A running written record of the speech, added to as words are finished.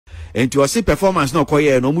and to see performance no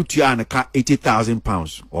koye no mutua an ka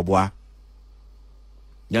 £80,000 oboa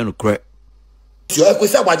ya no kre so e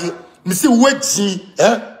kwese agbaji me say weji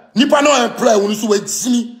nipa no employ wonu so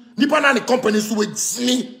weji nipa na the company so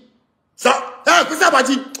weji so kwese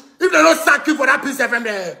agbaji if they don't sack you for that piece of them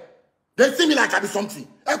they see me like I be something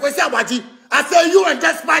kwese agbaji I say you and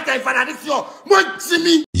despite and for this your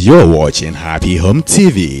You're watching Happy Home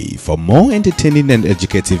TV. For more entertaining and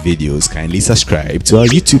educative videos, kindly subscribe to our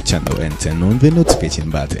YouTube channel and turn on the notification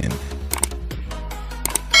button.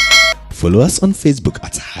 Follow us on Facebook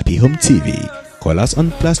at Happy Home TV. Call us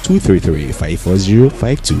on +233 540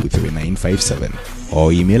 523957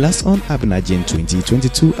 or email us on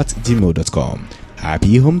abnagin2022@gmail.com.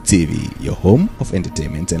 Happy Home TV, your home of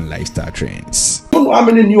entertainment and lifestyle trends. I don't know how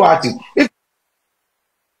many new artists.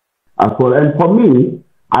 As well, and for me,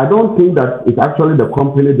 I don't think that it's actually the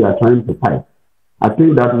company they are trying to fight. I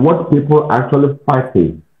think that what people actually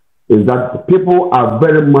fighting is that people are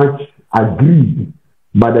very much aggrieved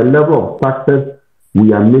by the level of success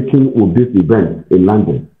we are making with this event in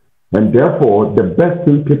London. And therefore, the best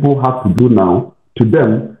thing people have to do now to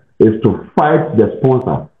them is to fight the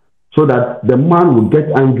sponsor so that the man will get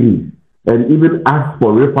angry and even ask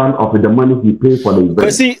for refund of the money he paid for the event.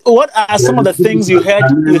 But see, what are some of the things you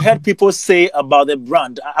heard people say about the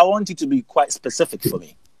brand? I want you to be quite specific for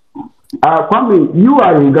me. Kwame, you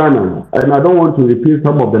are in Ghana, and I don't want to repeat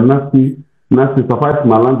some of the nasty, suffice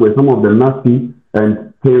my language, some of the nasty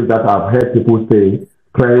and things that I've heard people say,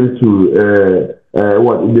 trying to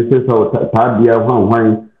what they say so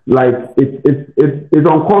like it's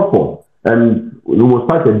uncalled for, and it was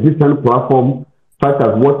such a decent platform. Such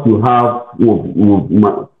as what you have with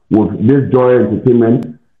this Joy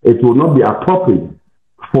Entertainment, it will not be appropriate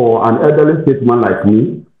for an elderly statesman like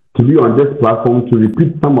me to be on this platform to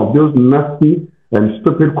repeat some of those nasty and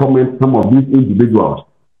stupid comments some of these individuals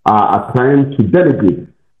are trying to delegate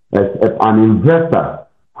as an investor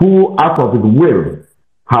who, out of his will,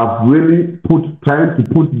 have really trying to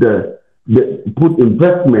put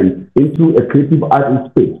investment into a creative art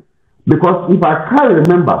space. Because if I can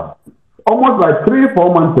remember, almost like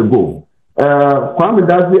 3-4 months ago, Kwame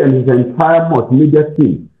Dazi and his entire multimedia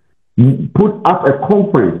team put up a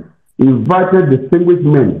conference, invited distinguished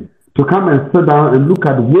men to come and sit down and look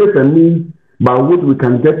at ways and means by which we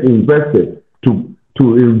can get investors to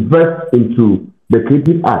invest into the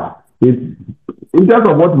creative art in terms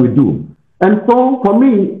of what we do. And so for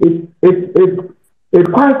me, it's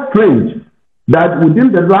quite strange that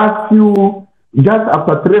within the last just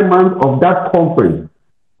after 3 months of that conference,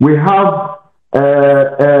 we have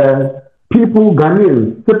people,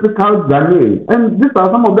 Ghanaians, typical Ghanaians, and these are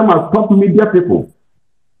some of them are top media people.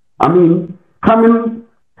 I mean, coming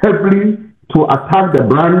heavily to attack the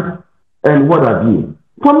brand and what have you.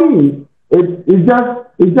 For me, it's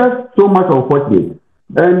just so much unfortunate,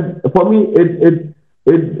 and for me,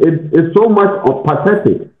 it's so much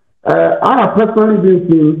pathetic. I have personally been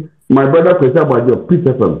seeing my brother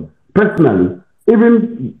Peterson personally,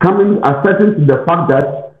 even coming asserting to the fact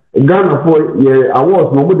that Ghana for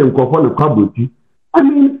awards no more than Kabuti. I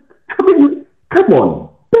mean, come on,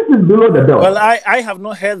 this is below the belt. Well, I have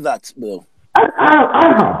not heard that, Bill.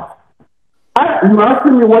 I have. You're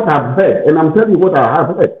asking me what I've heard, and I'm telling you what I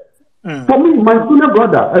have heard. For me, my senior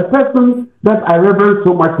brother, a person that I reverence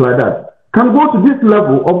so much like that, can go to this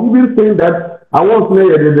level of even saying that I was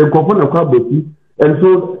near the Kabuti, and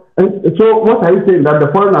so what are you saying, that the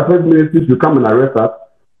foreign affairs ministry should come and arrest us,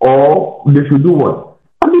 or they should do what?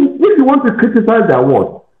 I mean, if you want to criticize the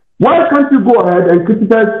award, why can't you go ahead and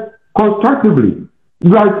criticize constructively?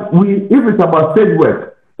 Like if it's about stage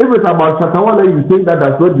work, if it's about Shatta Wale, you think that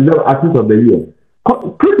that's not deserve Artist of the Year.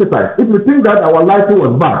 Criticize. If you think that our lighting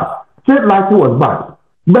was bad, stage lighting was bad.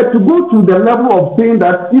 But to go to the level of saying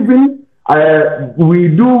that even we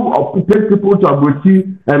do take people to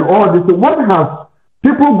Abuchi and all this, what has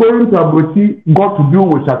people going to Abuchi got to do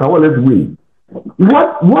with Shatta Wale's win?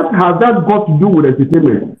 What has that got to do with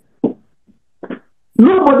entertainment?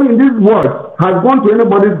 Nobody in this world has gone to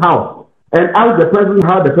anybody's house and asked the person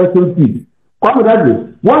how the person feeds. When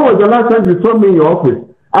was the last time you saw me in your office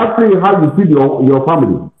asking how you feed your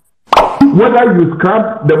family? Whether you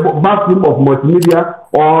scrub the bathroom of multimedia,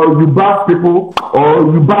 or you bath people,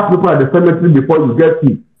 or you bath people at the cemetery before you get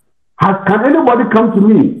feed. Can anybody come to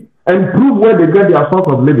me and prove where they get their source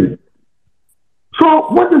of living? So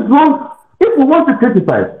what is wrong? If we want to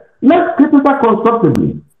criticize, let's criticize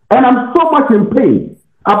constructively. And I'm so much in pain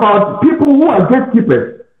about people who are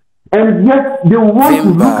gatekeepers, and yet they want to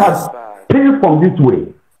look at things from this way.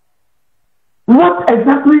 What is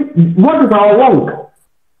our wrong?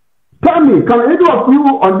 Tell me, can any of you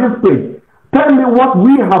on this page Tell me what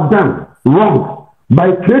we have done wrong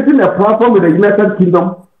by creating a platform in the United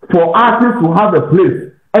Kingdom for artists to have a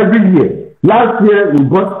place every year. Last year, we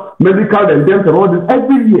got medical and dental all this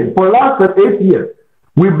every year. For the last 8 years,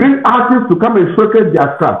 we bring artists to come and showcase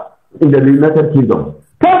their craft in the United Kingdom.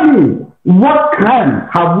 Tell me, what crime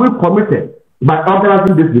have we committed by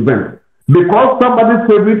organizing this event? Because somebody's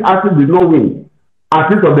favorite artist did not win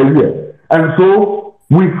Artist of the Year. And so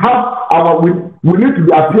we have we need to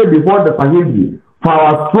appear before the Sahindi for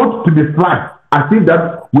our throat to be slashed. I think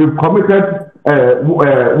that we've committed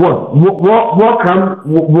what?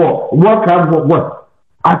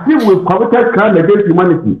 I think we've committed crime against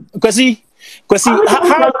humanity. Kwesi,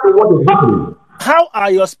 how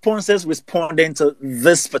are your sponsors responding to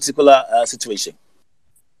this particular situation?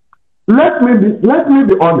 Let me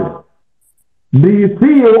be honest. The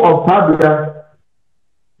CEO of Tabia,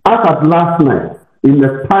 as at last night in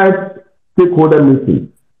a tight stakeholder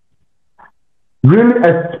meeting, really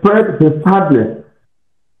expressed his sadness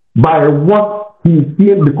by what he's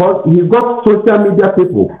seeing, because he's got social media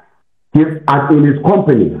people in his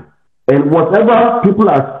company, and whatever people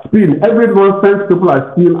are seeing, every nonsense people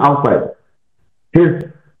are seeing outside, his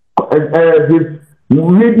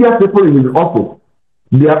media people in his office,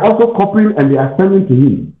 they are also copying and they are sending to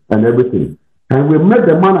him and everything. And we met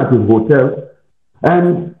the man at his hotel,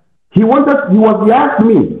 and he asked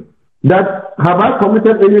me that have I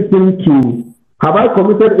committed any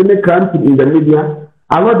crime in the media?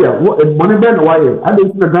 Alordia, money ben why? I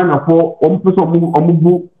didn't see Ghana for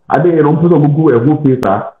omubu. I didn't omubu a who face.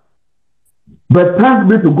 But thanks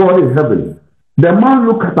be to God in heaven. The man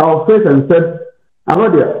looked at our face and said,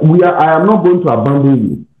 Alordia, I am not going to abandon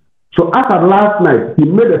you. So after last night, he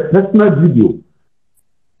made a personal video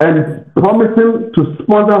and promising to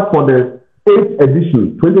sponsor for the 8th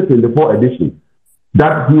edition, 2024 edition,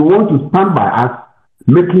 that he wants to stand by us,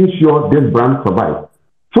 making sure this brand survives.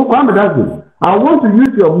 So, Kwame Dazi, I want to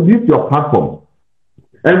use your platform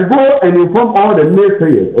and go and inform all the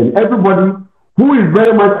naysayers and everybody who is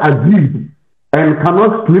very much aggrieved and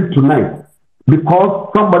cannot sleep tonight because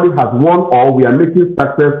somebody has won or we are making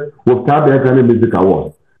success with Tabia Ghana Music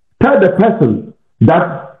Awards. Tell the person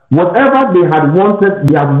that whatever they had wanted,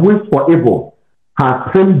 they have wished for evil,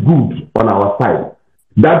 has turned good on our side.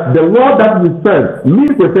 That the Lord that we serve,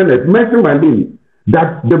 mention my name,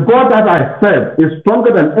 that the God that I serve is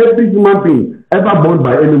stronger than every human being ever born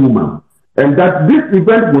by any woman. And that this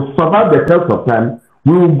event will survive the test of time.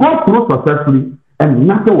 We will go through successfully and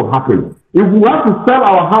nothing will happen. If we have to sell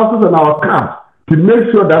our houses and our cars to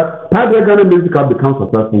make sure that Tabia Ghana Music will become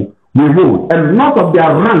successful, we will. And none of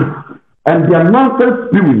their rants and their nonsense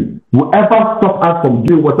spewing will ever stop us from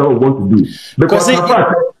doing whatever we want to do. Because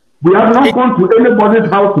we have not gone to anybody's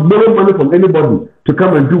house to borrow money from anybody to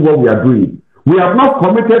come and do what we are doing. We have not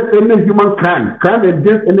committed any human crime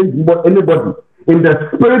against anybody in the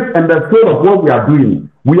spirit and the soul of what we are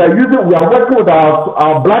doing. We are working with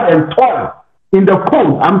our blood and toil in the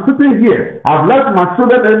cold. I'm sitting here. I've left my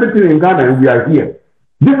children and everything in Ghana and we are here.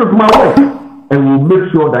 This is my work, and we'll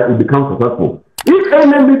make sure that it becomes successful. If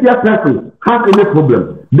any media person has any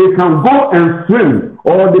problem, they can go and swim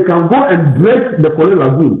or they can go and break the Kole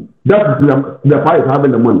Lagoon. That's the part is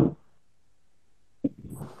having the money.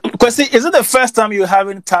 Kwesi, is it the first time you're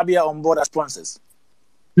having Tabia on board as sponsors?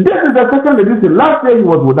 This is the second edition. Last year he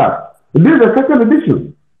was with us. This is the second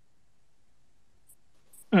edition.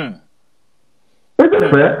 Is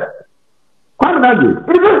it fair? Is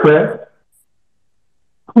it fair?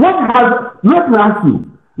 Let me ask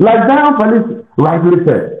you, like Diane Police rightly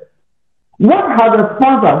said, what has a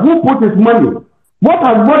sponsor who put his money, what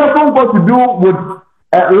has Vodafone got to do with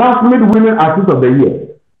last minute winning Artist of the Year?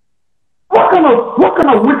 What kind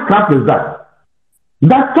of witchcraft is that?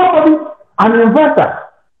 That somebody, an investor,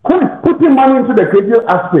 who is putting money into the creative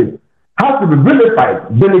aspect has to be vilified,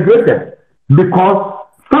 denigrated, because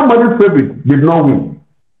somebody's favorite did not win.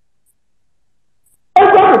 And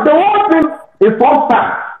the whole thing is so sad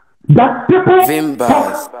that people talk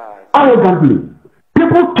arrogantly.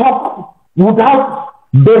 People talk without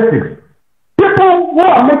basics. People who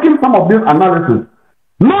are making some of these analysis,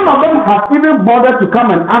 none of them have even bothered to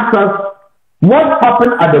come and ask us what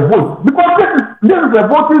happened at the vote. Because this is a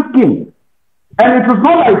voting scheme. And it is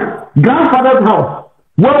not like grandfather's house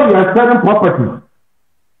where we are selling properties.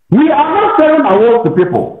 We are not selling awards to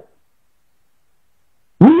people.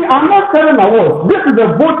 We are not selling awards. This is a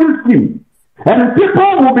voting scheme. And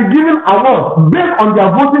people will be given awards based on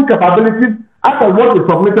their voting capabilities after what is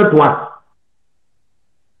submitted to us.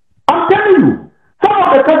 I'm telling you, some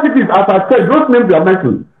of the categories, as I said, those names you are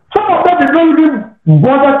mentioning, some of them they don't even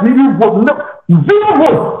bother to even vote. No, zero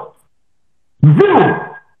votes.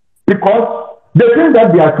 Zero. Because they think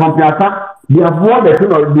that they are company attack, they have won the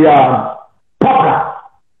thing, or they are popular.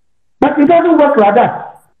 But it doesn't work like that.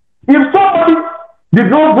 If somebody did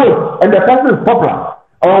not vote and the person is popular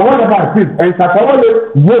or whatever it is, and Shatta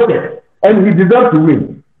Wale voted and he deserves to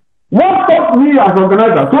win, what stops me as an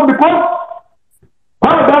organizer? So because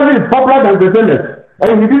Kwame is popular than the Senate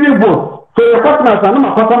and he didn't vote, so the customers are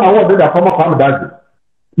not customer award that former Kwame.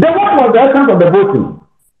 Then what was the essence of the voting?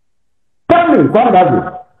 Tell me, Kwame.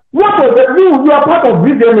 What was the you are part of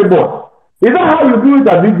GMA board? Is that how you do it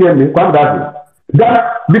at GMA, Kwame? That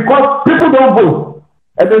because people don't vote,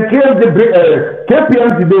 and then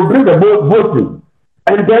KPMG they bring the voting,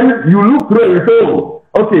 and then you look through and say, oh,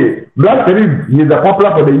 okay, Black Sharif is the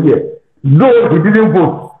popular for the year. No, he didn't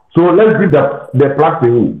vote, so let's give the plaque to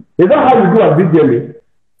him. Is that how you do at GMA?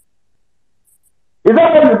 Is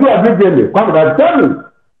that how you do at GMA? Kwame, tell me.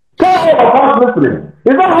 Tell all of us listening.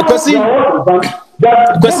 Is that how you do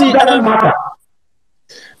that doesn't matter?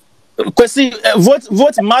 Kwesi,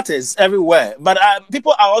 vote matters everywhere, but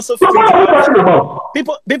people are also free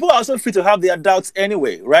people are also free to have their doubts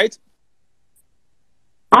anyway, right?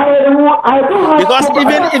 I don't have, because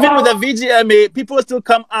even with the VGMA, people still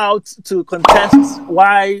come out to contest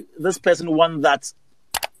why this person won that,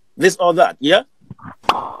 this or that. Yeah.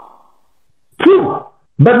 True.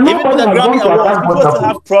 But even with the Grammy Awards, people still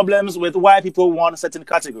have problems with why people won certain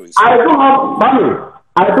categories. I don't have money.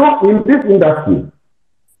 I don't in this industry.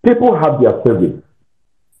 People have their favorites.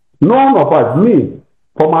 None of us, me,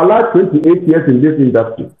 for my last 28 years in this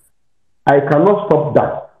industry, I cannot stop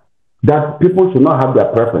that people should not have their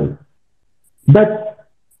preference. But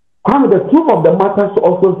the truth of the matter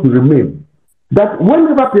also to remain that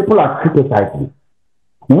whenever people are criticizing,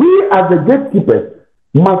 we as the gatekeepers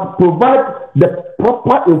must provide the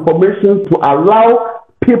proper information to allow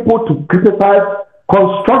people to criticize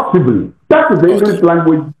constructively. That is the English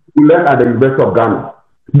language we learn at the University of Ghana.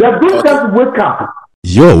 The good just wake up.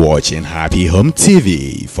 You're watching Happy Home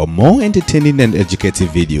TV. For more entertaining and educative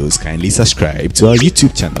videos, kindly subscribe to our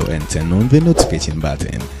YouTube channel and turn on the notification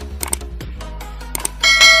button.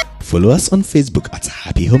 Follow us on Facebook at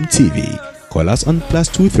Happy Home TV. Call us on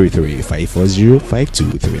 +233 540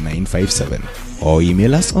 523957 or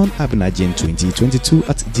email us on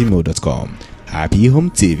abinagen2022@gmail.com. Happy Home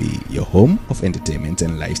TV, your home of entertainment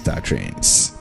and lifestyle trends.